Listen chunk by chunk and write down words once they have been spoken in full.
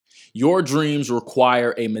Your dreams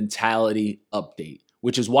require a mentality update,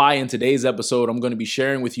 which is why in today's episode, I'm going to be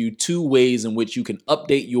sharing with you 2 ways in which you can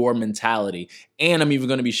update your mentality. And I'm even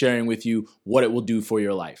going to be sharing with you what it will do for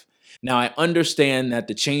your life. Now, I understand that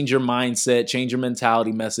the change your mindset, change your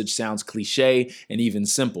mentality message sounds cliche and even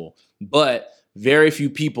simple, but very few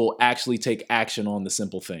people actually take action on the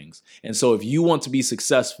simple things. And so if you want to be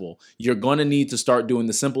successful, you're going to need to start doing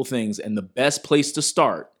the simple things. And the best place to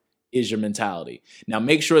start is your mentality. Now,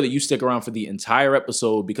 make sure that you stick around for the entire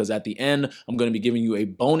episode because at the end, I'm going to be giving you a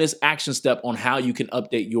bonus action step on how you can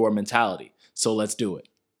update your mentality. So let's do it.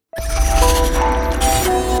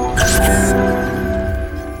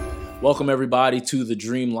 Welcome, everybody, to the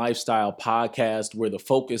Dream Lifestyle Podcast, where the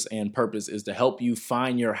focus and purpose is to help you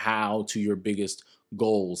find your how to your biggest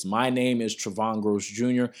goals. My name is Trevon Gross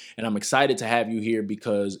Jr., and I'm excited to have you here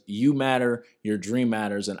because you matter, your dream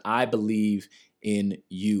matters, and I believe in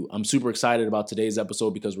you. I'm super excited about today's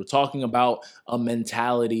episode because we're talking about a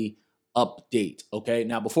mentality update. Okay.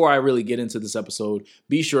 Now, before I really get into this episode,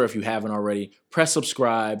 be sure if you haven't already, press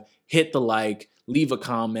subscribe, hit the like, leave a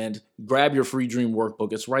comment, grab your free dream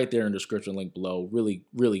workbook. It's right there in the description link below. Really,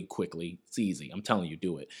 really quickly. It's easy. I'm telling you,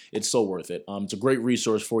 do it. It's so worth it. It's a great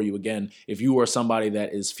resource for you. Again, if you are somebody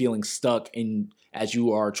that is feeling stuck as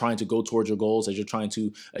you are trying to go towards your goals, as you're trying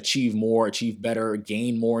to achieve more, achieve better,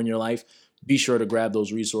 gain more in your life, be sure to grab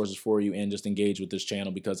those resources for you and just engage with this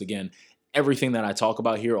channel because, again, everything that I talk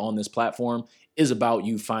about here on this platform is about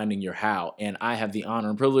you finding your how. And I have the honor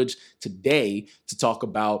and privilege today to talk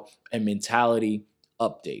about a mentality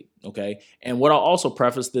update. Okay. And what I'll also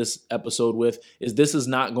preface this episode with is this is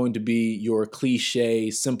not going to be your cliche,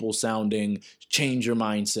 simple sounding, change your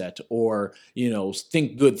mindset or,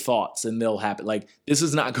 think good thoughts and they'll happen. Like, this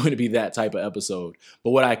is not going to be that type of episode. But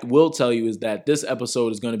what I will tell you is that this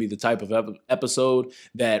episode is going to be the type of episode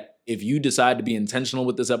that if you decide to be intentional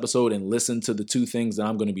with this episode and listen to the 2 things that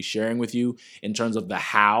I'm going to be sharing with you in terms of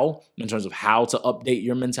how to update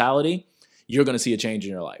your mentality, you're going to see a change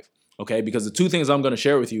in your life. Okay, because the 2 things I'm going to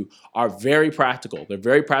share with you are very practical. They're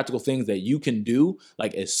very practical things that you can do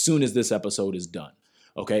like as soon as this episode is done.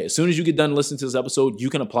 Okay, as soon as you get done listening to this episode, you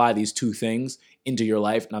can apply these 2 things into your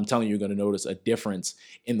life. And I'm telling you, you're going to notice a difference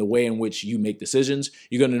in the way in which you make decisions.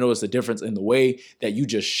 You're going to notice a difference in the way that you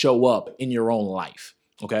just show up in your own life.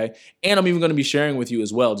 Okay, and I'm even going to be sharing with you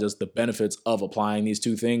as well just the benefits of applying these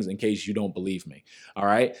 2 things in case you don't believe me. All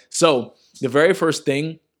right, so the very first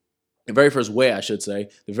way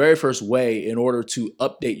in order to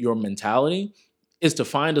update your mentality is to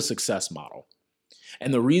find a success model.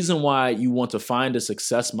 And the reason why you want to find a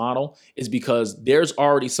success model is because there's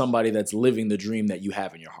already somebody that's living the dream that you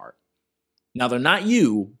have in your heart. Now, they're not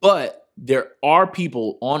you, but there are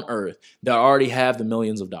people on earth that already have the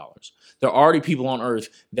millions of dollars. There are already people on earth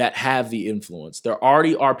that have the influence. There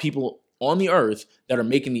already are people on the earth that are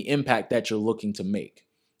making the impact that you're looking to make.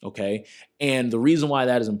 Okay. And the reason why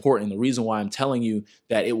that is important, the reason why I'm telling you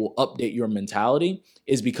that it will update your mentality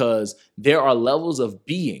is because there are levels of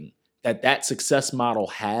being that success model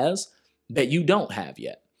has that you don't have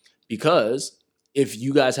yet. Because if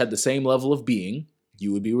you guys had the same level of being,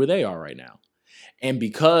 you would be where they are right now. And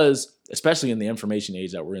because, especially in the information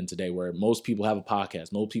age that we're in today, where most people have a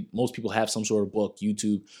podcast, most people have some sort of book,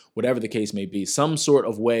 YouTube, whatever the case may be, some sort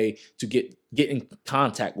of way to get in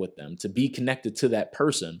contact with them, to be connected to that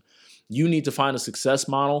person, you need to find a success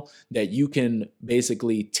model that you can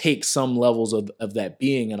basically take some levels of that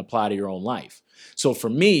being and apply to your own life. So for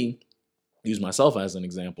me, use myself as an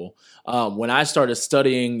example. When I started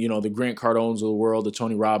studying, the Grant Cardones of the world, the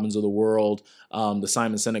Tony Robbins of the world, the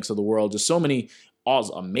Simon Sinek's of the world, just so many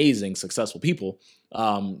amazing, successful people,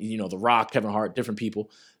 The Rock, Kevin Hart, different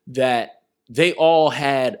people, that they all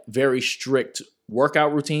had very strict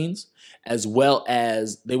workout routines, as well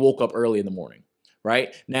as they woke up early in the morning,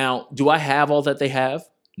 right? Now, do I have all that they have?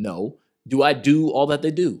 No. Do I do all that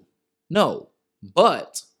they do? No.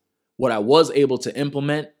 But what I was able to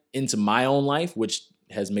implement into my own life, which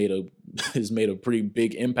has made a pretty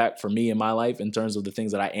big impact for me in my life in terms of the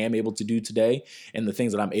things that I am able to do today and the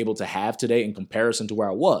things that I'm able to have today in comparison to where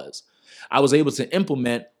I was able to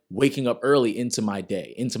implement waking up early into my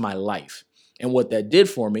day, into my life. And what that did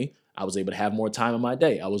for me, I was able to have more time in my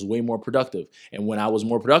day. I was way more productive. And when I was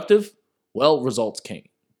more productive, well, results came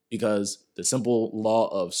because the simple law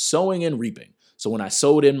of sowing and reaping. So when I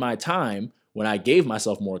sowed in my time, when I gave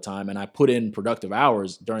myself more time and I put in productive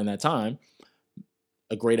hours during that time,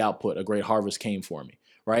 a great output, a great harvest came for me,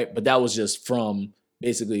 right? But that was just from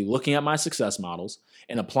basically looking at my success models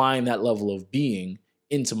and applying that level of being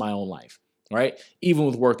into my own life, right? Even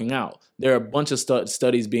with working out, there are a bunch of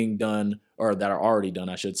studies being done, or that are already done,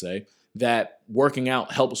 I should say, that working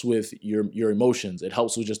out helps with your emotions. It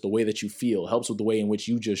helps with just the way that you feel. It helps with the way in which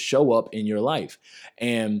you just show up in your life.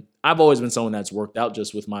 And I've always been someone that's worked out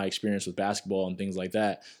just with my experience with basketball and things like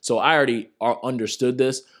that. So I already understood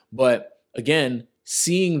this. But again,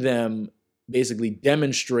 seeing them basically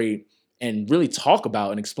demonstrate and really talk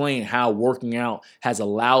about and explain how working out has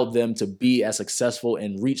allowed them to be as successful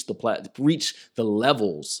and reach the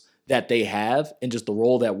levels that they have, and just the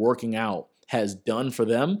role that working out has done for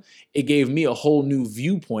them, it gave me a whole new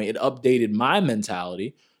viewpoint. It updated my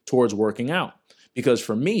mentality towards working out. Because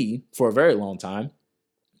for me, for a very long time,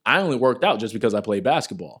 I only worked out just because I played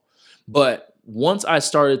basketball. But once I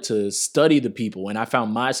started to study the people and I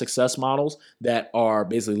found my success models that are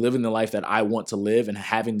basically living the life that I want to live and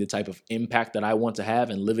having the type of impact that I want to have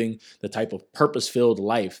and living the type of purpose-filled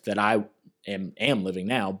life that I am living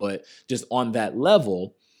now, but just on that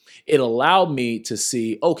level, it allowed me to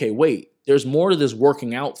see, okay, wait, there's more to this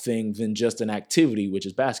working out thing than just an activity, which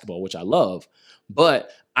is basketball, which I love.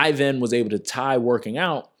 But I then was able to tie working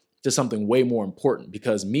out to something way more important,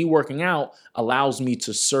 because me working out allows me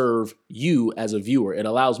to serve you as a viewer. It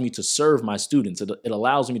allows me to serve my students. It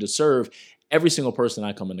allows me to serve every single person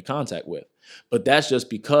I come into contact with. But that's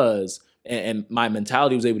just because, and my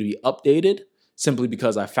mentality was able to be updated simply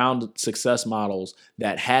because I found success models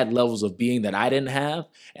that had levels of being that I didn't have.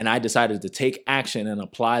 And I decided to take action and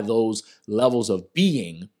apply those levels of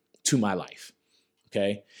being to my life.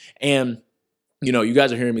 Okay. And you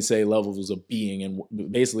guys are hearing me say levels of being,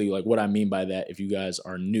 and basically like what I mean by that, if you guys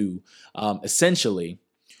are new, essentially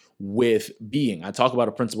with being, I talk about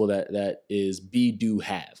a principle that is be, do,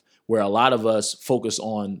 have, where a lot of us focus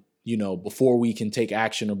on, before we can take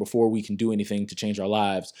action or before we can do anything to change our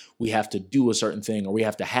lives, we have to do a certain thing or we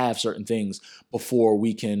have to have certain things before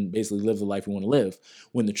we can basically live the life we want to live.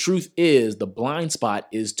 When the truth is, the blind spot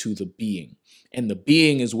is to the being. And the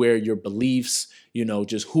being is where your beliefs,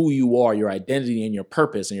 just who you are, your identity and your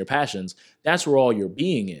purpose and your passions, that's where all your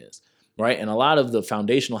being is, right? And a lot of the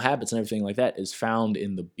foundational habits and everything like that is found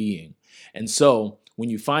in the being. And so when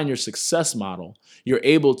you find your success model, you're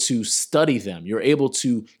able to study them. You're able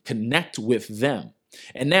to connect with them.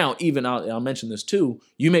 And now, even I'll mention this too,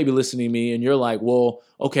 you may be listening to me and you're like, well,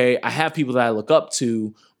 okay, I have people that I look up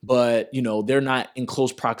to, but they're not in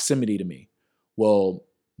close proximity to me. Well,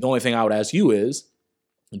 the only thing I would ask you is,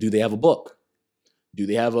 do they have a book? Do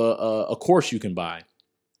they have a course you can buy?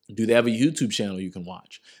 Do they have a YouTube channel you can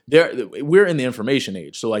watch? We're in the information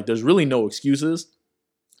age. So there's really no excuses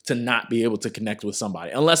to not be able to connect with somebody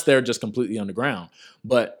unless they're just completely underground.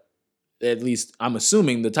 But at least I'm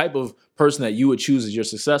assuming the type of person that you would choose as your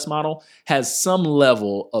success model has some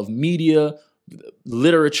level of media,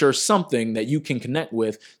 literature, something that you can connect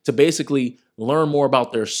with to basically learn more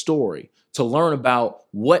about their story, to learn about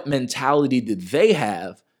what mentality did they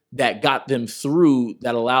have that got them through,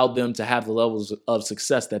 that allowed them to have the levels of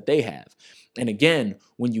success that they have. And again,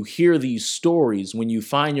 when you hear these stories, when you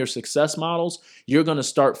find your success models, you're going to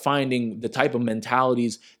start finding the type of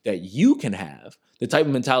mentalities that you can have, the type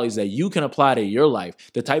of mentalities that you can apply to your life,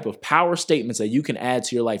 the type of power statements that you can add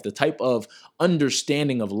to your life, the type of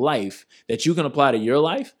understanding of life that you can apply to your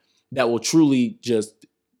life that will truly just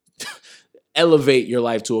elevate your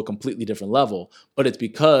life to a completely different level. But it's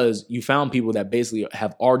because you found people that basically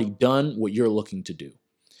have already done what you're looking to do.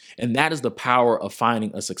 And that is the power of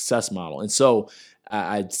finding a success model. And so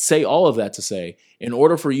I'd say all of that to say, in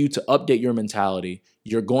order for you to update your mentality,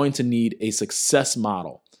 you're going to need a success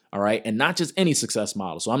model. All right. And not just any success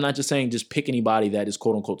model. So I'm not just saying just pick anybody that is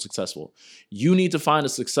quote unquote successful. You need to find a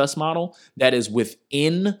success model that is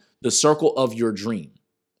within the circle of your dream.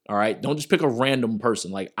 All right. Don't just pick a random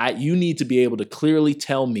person. You need to be able to clearly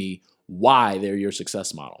tell me why they're your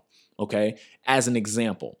success model. Okay. As an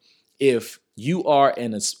example, if you are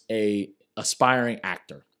an aspiring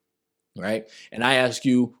actor, right? And I ask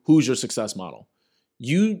you, who's your success model?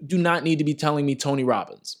 You do not need to be telling me Tony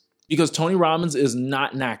Robbins, because Tony Robbins is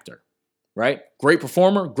not an actor, right? Great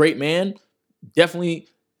performer, great man, definitely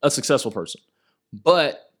a successful person.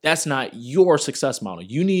 But that's not your success model.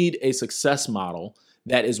 You need a success model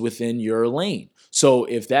that is within your lane. So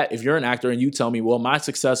if you're an actor and you tell me, well, my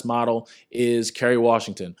success model is Kerry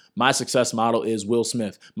Washington, my success model is Will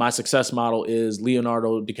Smith, my success model is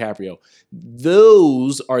Leonardo DiCaprio,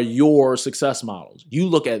 those are your success models. You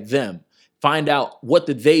look at them, find out what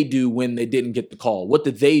did they do when they didn't get the call? What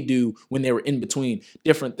did they do when they were in between?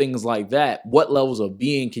 Different things like that. What levels of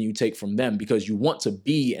being can you take from them? Because you want to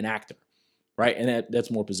be an actor. Right. And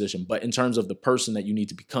that's more position. But in terms of the person that you need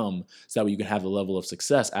to become, so that way you can have the level of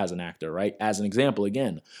success as an actor. Right. As an example,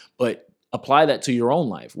 again. But apply that to your own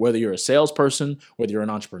life, whether you're a salesperson, whether you're an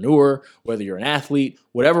entrepreneur, whether you're an athlete,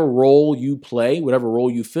 whatever role you play, whatever role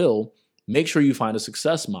you fill, make sure you find a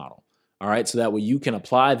success model. All right. So that way you can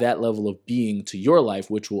apply that level of being to your life,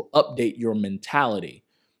 which will update your mentality.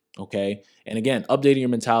 Okay. And again, updating your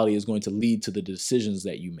mentality is going to lead to the decisions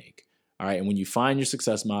that you make. All right. And when you find your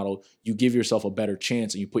success model, you give yourself a better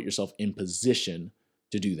chance and you put yourself in position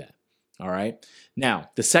to do that. All right.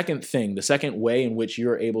 Now, the second way in which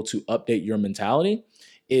you're able to update your mentality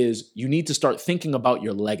is you need to start thinking about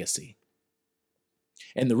your legacy.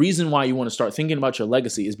 And the reason why you want to start thinking about your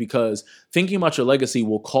legacy is because thinking about your legacy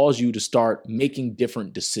will cause you to start making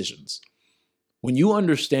different decisions. When you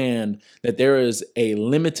understand that there is a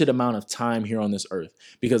limited amount of time here on this earth,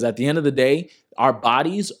 because at the end of the day, our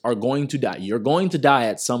bodies are going to die. You're going to die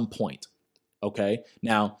at some point. Okay.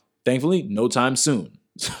 Now, thankfully, no time soon.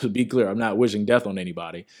 So to be clear, I'm not wishing death on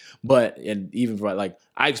anybody, and even for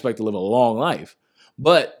I expect to live a long life.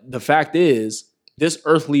 But the fact is, this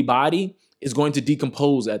earthly body is going to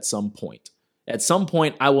decompose at some point. At some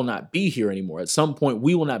point, I will not be here anymore. At some point,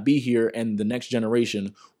 we will not be here, and the next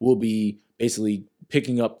generation will be basically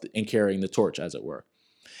picking up and carrying the torch, as it were.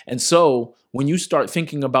 And so when you start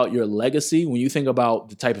thinking about your legacy, when you think about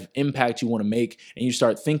the type of impact you want to make, and you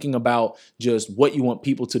start thinking about just what you want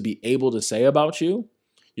people to be able to say about you,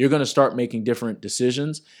 you're going to start making different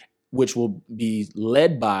decisions, which will be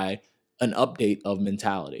led by an update of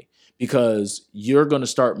mentality, because you're going to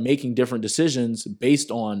start making different decisions based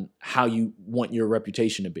on how you want your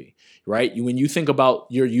reputation to be, right? When you think about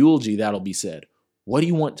your eulogy that'll be said, what do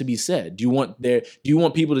you want to be said? Do you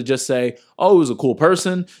want people to just say, oh, he was a cool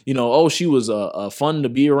person, oh, she was fun to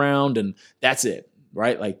be around, and that's it,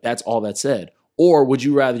 right? Like that's all that's said. Or would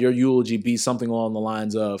you rather your eulogy be something along the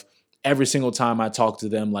lines of, every single time I talk to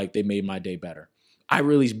them, like they made my day better. I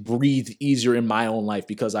really breathed easier in my own life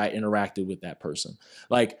because I interacted with that person.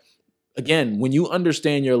 Like, again, when you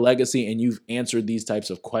understand your legacy and you've answered these types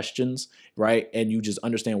of questions, right, and you just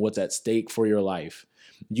understand what's at stake for your life,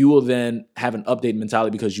 you will then have an updated mentality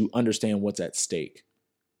because you understand what's at stake.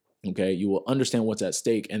 Okay, you will understand what's at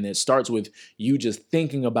stake. And it starts with you just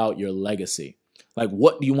thinking about your legacy. Like,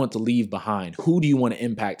 what do you want to leave behind? Who do you want to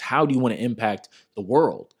impact? How do you want to impact the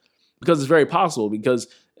world? Because it's very possible, because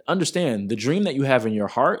understand the dream that you have in your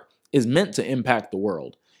heart is meant to impact the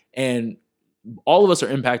world. And all of us are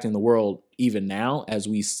impacting the world even now as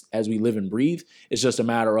we live and breathe. It's just a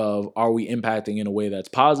matter of, are we impacting in a way that's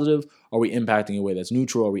positive? Are we impacting in a way that's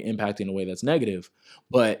neutral? Are we impacting in a way that's negative?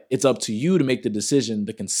 But it's up to you to make the decision,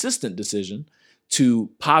 the consistent decision to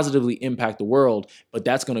positively impact the world. But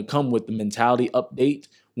that's going to come with the mentality update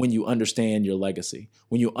when you understand your legacy,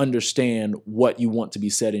 when you understand what you want to be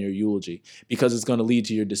said in your eulogy, because it's going to lead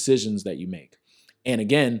to your decisions that you make. And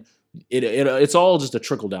again, it's all just a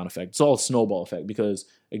trickle down effect. It's all a snowball effect, because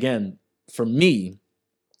again, for me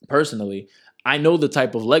personally, I know the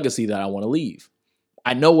type of legacy that I want to leave.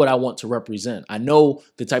 I know what I want to represent. I know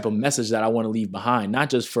the type of message that I want to leave behind, not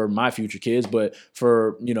just for my future kids, but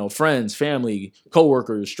for, friends, family,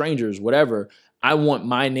 coworkers, strangers, whatever. I want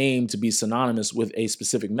my name to be synonymous with a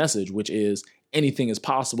specific message, which is anything is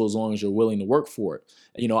possible as long as you're willing to work for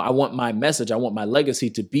it. I want my message, I want my legacy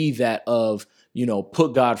to be that of,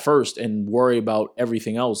 put God first and worry about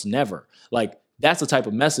everything else never. Like, that's the type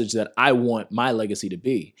of message that I want my legacy to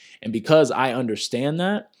be. And because I understand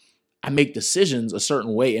that, I make decisions a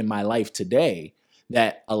certain way in my life today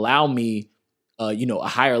that allow me, a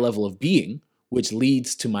higher level of being, which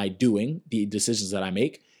leads to my doing, the decisions that I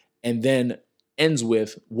make, and then ends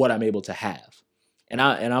with what I'm able to have. And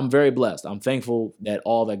I'm very blessed. I'm thankful that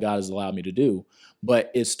all that God has allowed me to do. But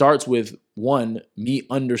it starts with, one, me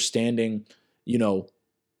understanding,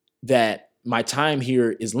 that my time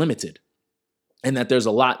here is limited, and that there's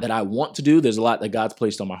a lot that I want to do. There's a lot that God's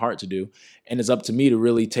placed on my heart to do. And it's up to me to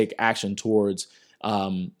really take action towards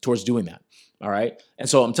doing that. All right. And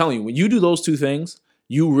so I'm telling you, when you do those two things,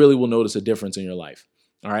 you really will notice a difference in your life.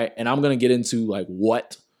 All right. And I'm going to get into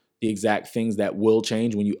what the exact things that will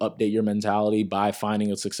change when you update your mentality by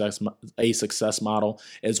finding a success model,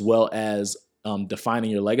 as well as defining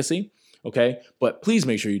your legacy. Okay. But please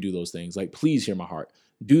make sure you do those things. Please hear my heart.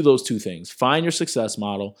 Do those two things. Find your success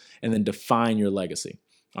model and then define your legacy.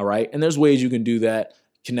 All right. And there's ways you can do that.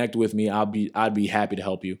 Connect with me. I'd be happy to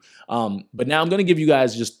help you. But now I'm going to give you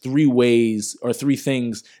guys just 3 ways or 3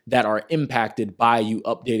 things that are impacted by you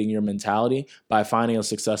updating your mentality by finding a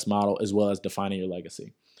success model as well as defining your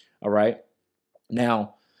legacy. All right.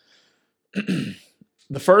 Now,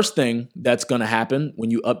 the first thing that's going to happen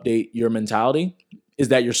when you update your mentality is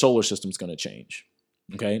that your solar system is going to change.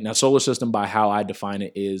 Okay. Now, solar system, by how I define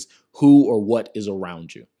it, is who or what is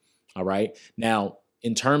around you. All right. Now,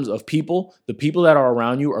 in terms of people, the people that are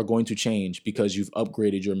around you are going to change because you've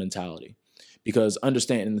upgraded your mentality. Because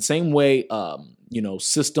understand, in the same way,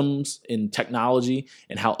 systems in technology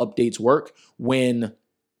and how updates work, when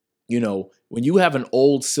you have an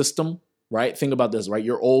old system, right? Think about this, right?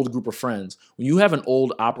 Your old group of friends, when you have an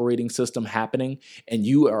old operating system happening and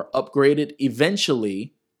you are upgraded,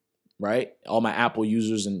 eventually, right? All my Apple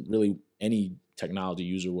users and really any technology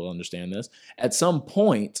user will understand this. At some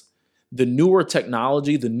point, the newer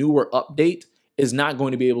technology, the newer update is not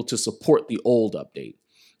going to be able to support the old update.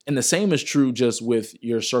 And the same is true just with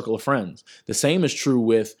your circle of friends. The same is true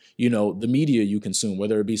with, the media you consume,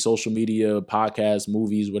 whether it be social media, podcasts,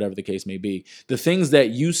 movies, whatever the case may be. The things that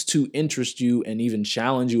used to interest you and even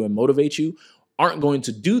challenge you and motivate you aren't going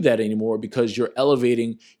to do that anymore because you're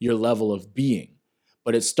elevating your level of being.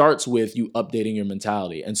 But it starts with you updating your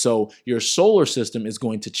mentality. And so your solar system is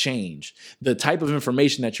going to change. The type of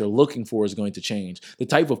information that you're looking for is going to change. The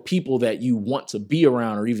type of people that you want to be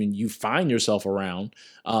around or even you find yourself around,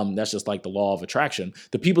 that's just like the law of attraction.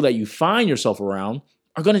 The people that you find yourself around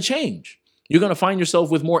are going to change. You're going to find yourself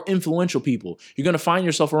with more influential people. You're going to find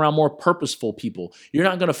yourself around more purposeful people. You're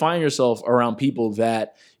not going to find yourself around people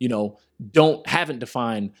that, haven't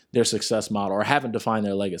defined their success model or haven't defined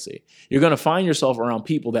their legacy. You're going to find yourself around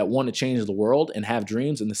people that want to change the world and have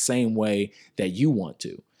dreams in the same way that you want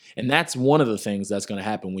to. And that's one of the things that's going to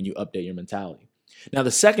happen when you update your mentality. Now,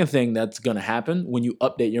 the second thing that's going to happen when you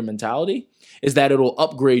update your mentality is that it'll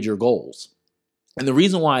upgrade your goals. And the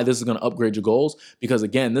reason why this is going to upgrade your goals, because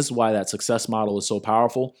again, this is why that success model is so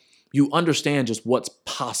powerful. You understand just what's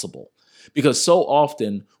possible, because so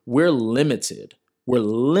often we're limited. We're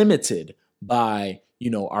limited by,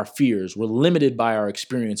 our fears. We're limited by our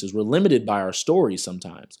experiences. We're limited by our stories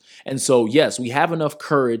sometimes. And so, yes, we have enough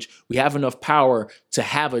courage. We have enough power to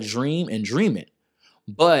have a dream and dream it.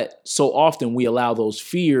 But so often we allow those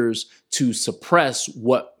fears to suppress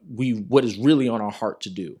what is really on our heart to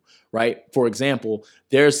do, right? For example,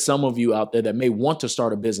 there's some of you out there that may want to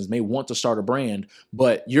start a business, may want to start a brand,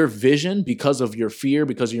 but your vision, because of your fear,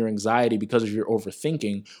 because of your anxiety, because of your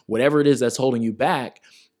overthinking, whatever it is that's holding you back,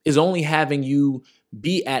 is only having you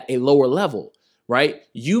be at a lower level, right?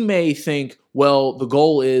 You may think, well, the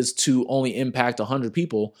goal is to only impact 100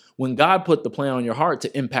 people when God put the plan on your heart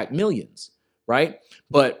to impact millions, right?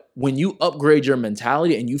 But when you upgrade your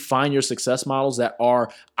mentality and you find your success models that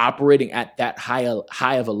are operating at that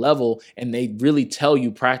high of a level, and they really tell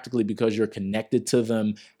you practically because you're connected to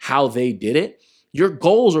them how they did it, your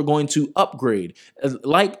goals are going to upgrade.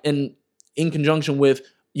 Like in conjunction with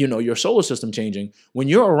your solar system changing, when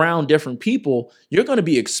you're around different people, you're going to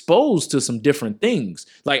be exposed to some different things.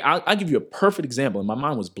 Like I'll give you a perfect example, and my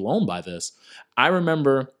mind was blown by this. I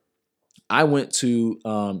remember I went to,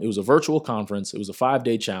 it was a virtual conference. It was a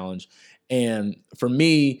 5-day challenge. And for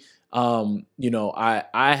me,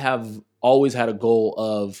 I have always had a goal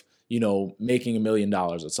of, making $1 million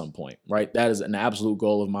at some point, right? That is an absolute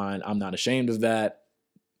goal of mine. I'm not ashamed of that.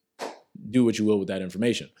 Do what you will with that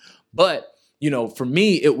information. But, for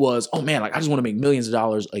me, it was, oh man, like I just want to make millions of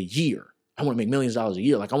dollars a year. I want to make millions of dollars a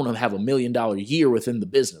year. Like I want to have $1 million year within the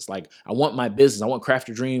business. Like I want my business, I want Craft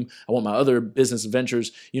Your Dream, I want my other business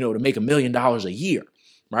ventures, to make $1 million a year,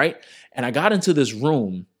 right? And I got into this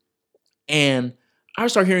room and I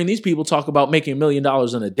started hearing these people talk about making $1 million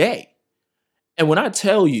in a day. And when I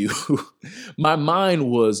tell you, my mind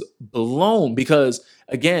was blown because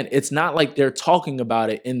again, it's not like they're talking about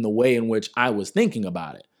it in the way in which I was thinking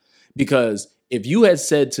about it. Because if you had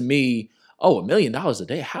said to me, oh, $1 million a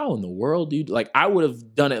day, how in the world do you, like, I would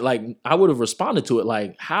have done it, like, I would have responded to it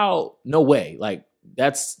like, how, no way, like,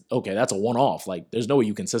 that's, okay, that's a one-off, like, there's no way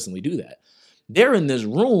you consistently do that. They're in this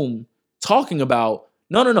room talking about,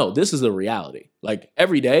 no, this is the reality. Like,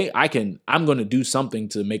 every day, I'm going to do something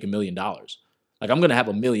to make $1 million. Like, I'm going to have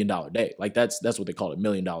 $1 million day. Like, that's what they call it, $1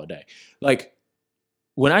 million day. Like,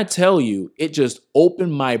 when I tell you, it just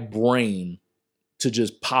opened my brain to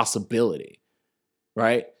just possibility,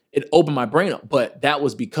 right? It opened my brain up, but that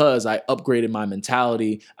was because I upgraded my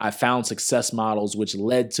mentality. I found success models, which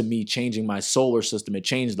led to me changing my solar system. It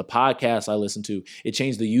changed the podcasts I listened to. It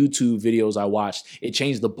changed the YouTube videos I watched. It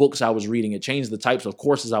changed the books I was reading. It changed the types of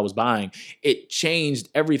courses I was buying. It changed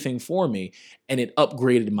everything for me, and it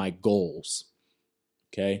upgraded my goals,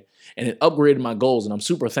 okay? And it upgraded my goals, and I'm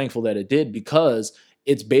super thankful that it did because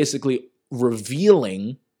it's basically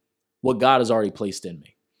revealing what God has already placed in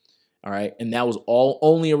me. All right. And that was all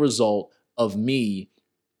only a result of me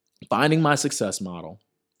finding my success model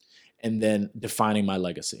and then defining my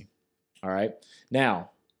legacy. All right. Now,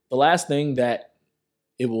 the last thing that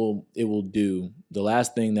it will do, the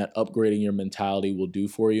last thing that upgrading your mentality will do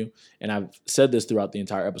for you, and I've said this throughout the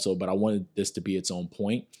entire episode, but I wanted this to be its own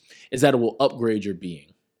point, is that it will upgrade your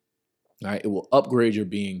being. All right, it will upgrade your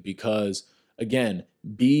being because, again,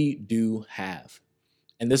 be, do, have.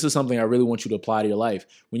 And this is something I really want you to apply to your life.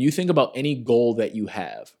 When you think about any goal that you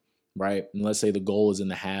have, right, and let's say the goal is in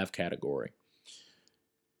the have category,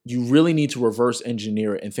 you really need to reverse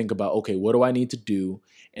engineer it and think about, okay, what do I need to do?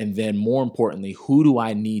 And then more importantly, who do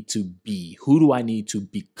I need to be? Who do I need to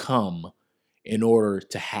become in order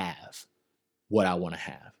to have what I want to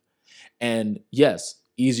have? And yes,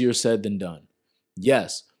 easier said than done.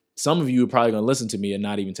 Yes, some of you are probably going to listen to me and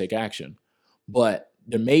not even take action, but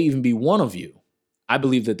there may even be one of you. I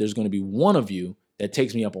believe that there's going to be one of you that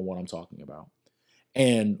takes me up on what I'm talking about.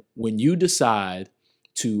 And when you decide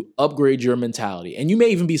to upgrade your mentality, and you may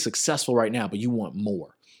even be successful right now, but you want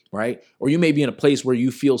more, right? Or you may be in a place where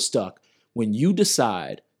you feel stuck. When you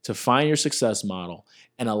decide to find your success model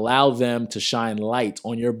and allow them to shine light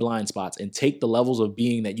on your blind spots and take the levels of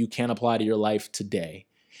being that you can apply to your life today,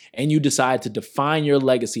 and you decide to define your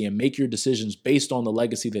legacy and make your decisions based on the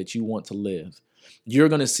legacy that you want to live, you're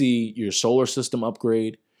going to see your solar system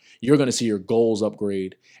upgrade, you're going to see your goals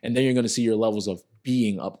upgrade, and then you're going to see your levels of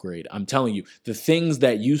being upgrade. I'm telling you, the things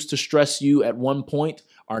that used to stress you at one point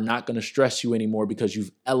are not going to stress you anymore because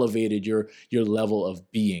you've elevated your level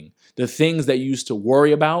of being. The things that you used to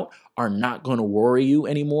worry about are not going to worry you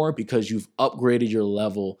anymore because you've upgraded your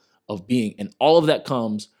level of being. And all of that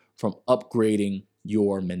comes from upgrading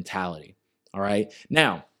your mentality. All right.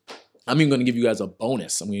 Now, I'm even going to give you guys a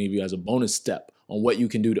bonus. I'm going to give you guys a bonus step on what you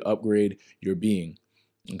can do to upgrade your being.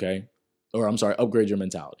 Okay. Or I'm sorry, upgrade your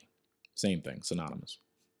mentality. Same thing, synonymous.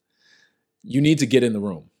 You need to get in the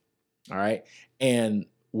room. All right. And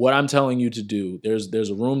what I'm telling you to do, there's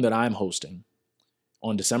a room that I'm hosting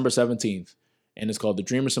on December 17th, and it's called the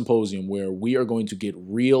Dreamer Symposium, where we are going to get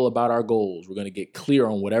real about our goals. We're going to get clear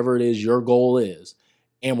on whatever it is your goal is,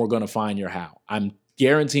 and we're going to find your how. I'm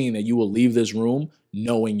guaranteeing that you will leave this room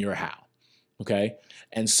knowing your how. Okay.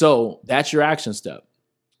 And so that's your action step.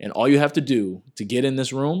 And all you have to do to get in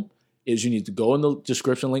this room is you need to go in the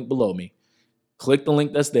description link below me, click the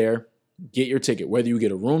link that's there, get your ticket, whether you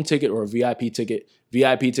get a room ticket or a VIP ticket.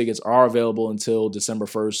 VIP tickets are available until December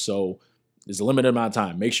 1st, so there's a limited amount of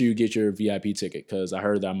time. Make sure you get your VIP ticket because I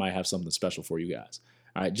heard that I might have something special for you guys.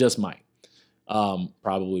 All right, just might.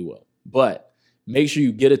 Probably will. But make sure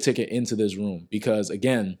you get a ticket into this room because,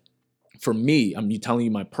 again, for me, I'm telling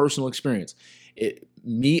you my personal experience,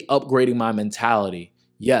 me upgrading my mentality,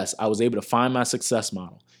 yes, I was able to find my success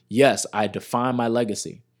model. Yes, I defined my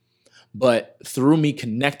legacy. But through me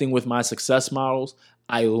connecting with my success models,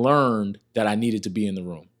 I learned that I needed to be in the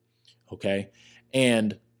room. Okay.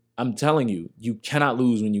 And I'm telling you, you cannot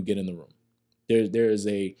lose when you get in the room. There is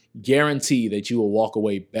a guarantee that you will walk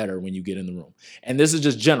away better when you get in the room. And this is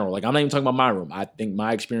just general. Like, I'm not even talking about my room. I think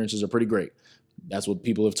my experiences are pretty great. That's what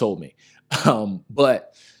people have told me.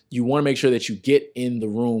 But you want to make sure that you get in the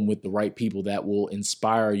room with the right people that will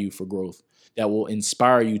inspire you for growth, that will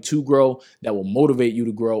inspire you to grow, that will motivate you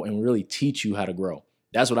to grow and really teach you how to grow.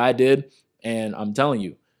 That's what I did. And I'm telling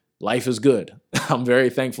you, life is good. I'm very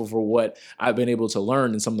thankful for what I've been able to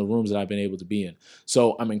learn in some of the rooms that I've been able to be in.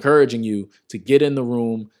 So I'm encouraging you to get in the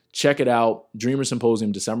room, check it out, Dreamer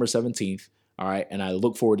Symposium, December 17th. All right. And I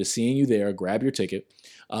look forward to seeing you there. Grab your ticket.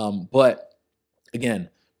 But again,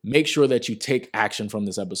 make sure that you take action from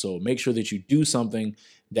this episode. Make sure that you do something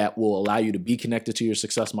that will allow you to be connected to your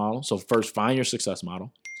success model. So first, find your success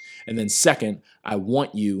model. And then second, I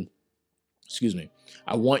want you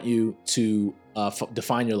to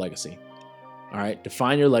define your legacy. All right,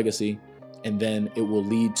 define your legacy, and then it will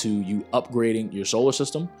lead to you upgrading your solar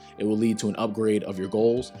system. It will lead to an upgrade of your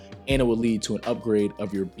goals, and it will lead to an upgrade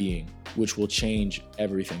of your being, which will change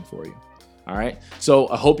everything for you. All right. So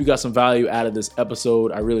I hope you got some value out of this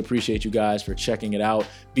episode. I really appreciate you guys for checking it out.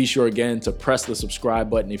 Be sure again to press the subscribe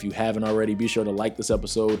button if you haven't already. Be sure to like this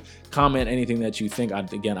episode, comment anything that you think.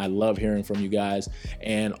 I love hearing from you guys.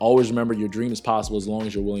 And always remember, your dream is possible as long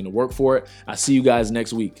as you're willing to work for it. I'll see you guys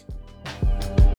next week.